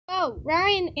Oh,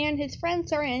 Ryan and his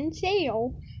friends are in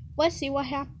jail. Let's see what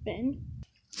happened.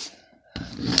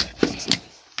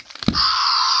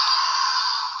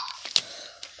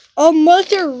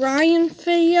 Mother Ryan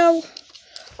video.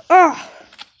 Oh,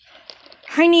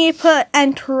 I need to put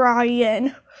enter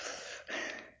Ryan.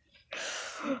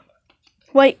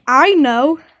 Wait, I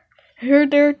know. Here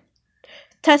they're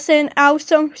testing out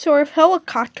some sort of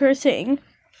helicopter thing.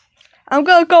 I'm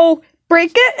gonna go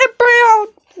break it and bring out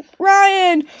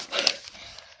Ryan.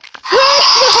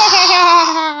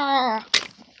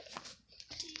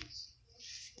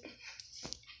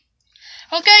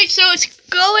 Okay, so it's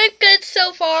going good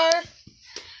so far.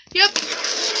 Yep,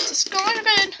 it's going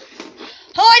good.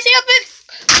 Oh, I see a big...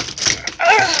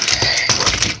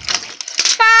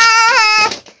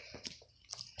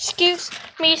 Excuse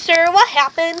me, sir, what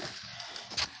happened?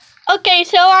 Okay,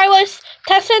 so I was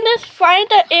testing this fly in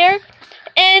the air,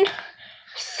 and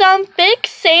some big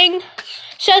thing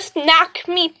just knocked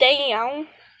me down.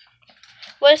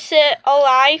 Was it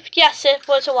alive? Yes, it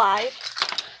was alive.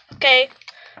 Okay.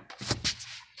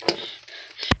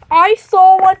 I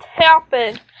saw what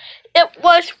happened. It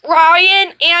was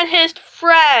Ryan and his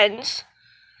friends.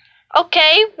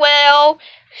 Okay, well,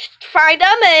 find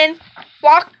them and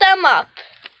walk them up.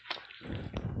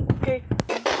 Okay.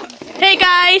 Hey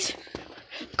guys,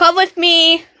 come with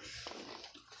me.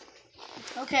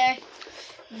 Okay.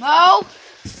 Mo?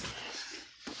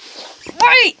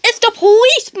 Wait, it's the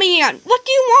policeman. What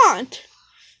do you want?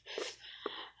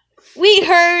 We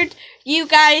heard you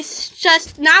guys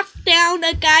just knocked down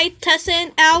a guy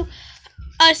testing out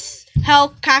a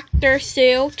helicopter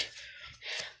suit.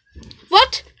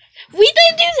 What? We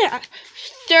didn't do that.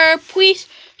 Sir, please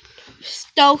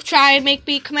don't try and make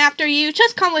me come after you.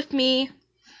 Just come with me.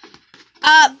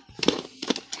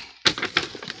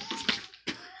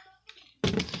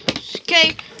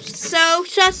 Okay, so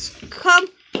just come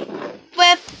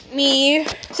with me.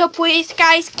 So please,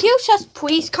 guys, can you just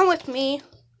please come with me?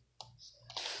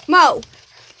 Mo,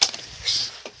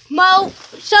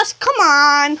 just come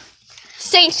on.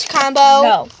 Saints combo.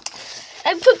 No. I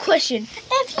have a quick question.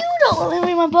 If you don't let me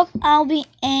read my book, I'll be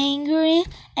angry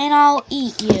and I'll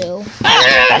eat you.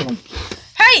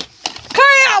 Hey, come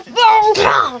out,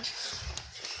 Mo.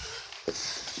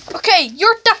 Okay,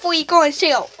 you're definitely going to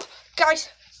jail, guys.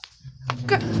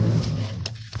 Go.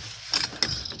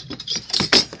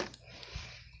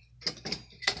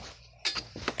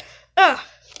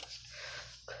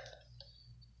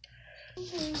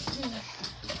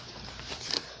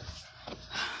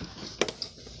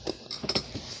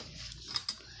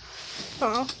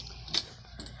 Oh.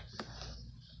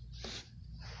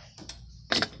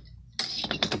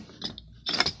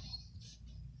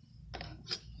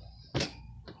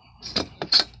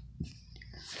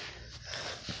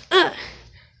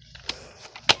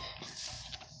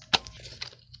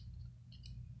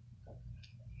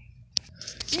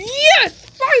 Yes!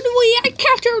 Finally, I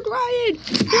captured Ryan!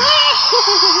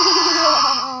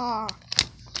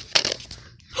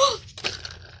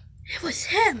 It was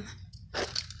him.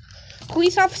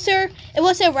 Police officer, it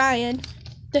wasn't Ryan.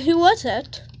 Who was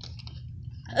it?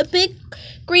 A big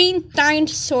green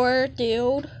dinosaur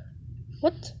dude.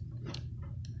 What?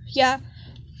 Yeah.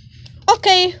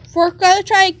 Okay, we're gonna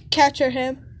try and capture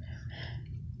him.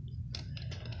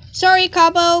 Sorry,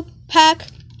 Cabo, Pack,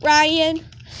 Ryan,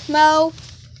 Mo,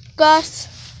 Gus,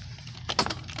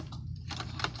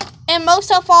 and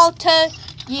most of all to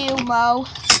you, Mo.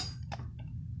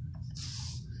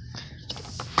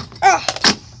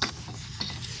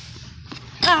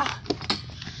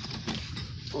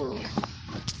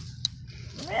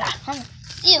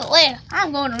 See you later.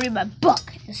 I'm going to read my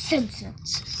book, The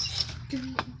Simpsons.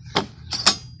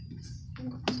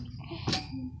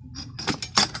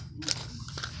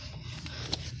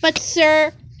 But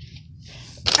sir,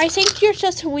 I think you're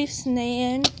just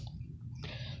hallucinating.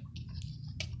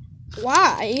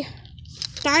 Why?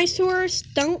 Dinosaurs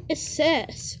don't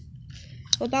exist.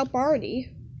 What about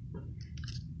Barney?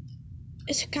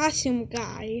 It's a costume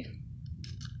guy.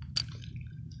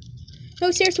 No,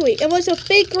 seriously, it was a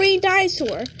big green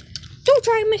dinosaur. Don't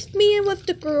try and mix me in with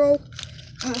the girl.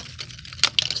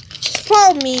 Just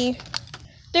follow me.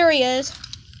 There he is.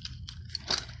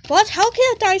 What? How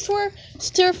can a dinosaur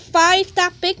survive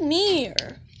that big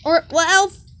meteor? Or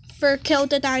whatever killed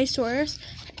the dinosaurs?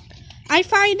 I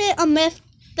find it a myth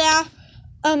that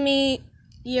a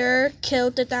meteor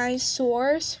killed the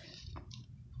dinosaurs.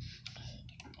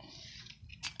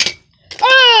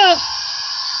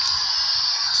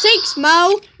 Thanks,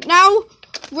 Mo. Now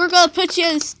we're gonna put you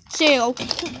in jail.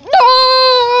 No!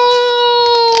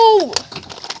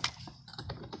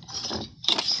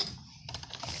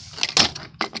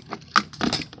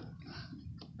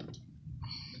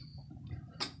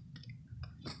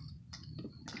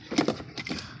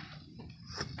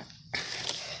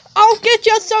 I'll get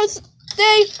you, so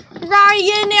stay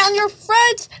Ryan and your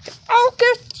friends. I'll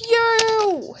get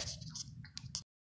you.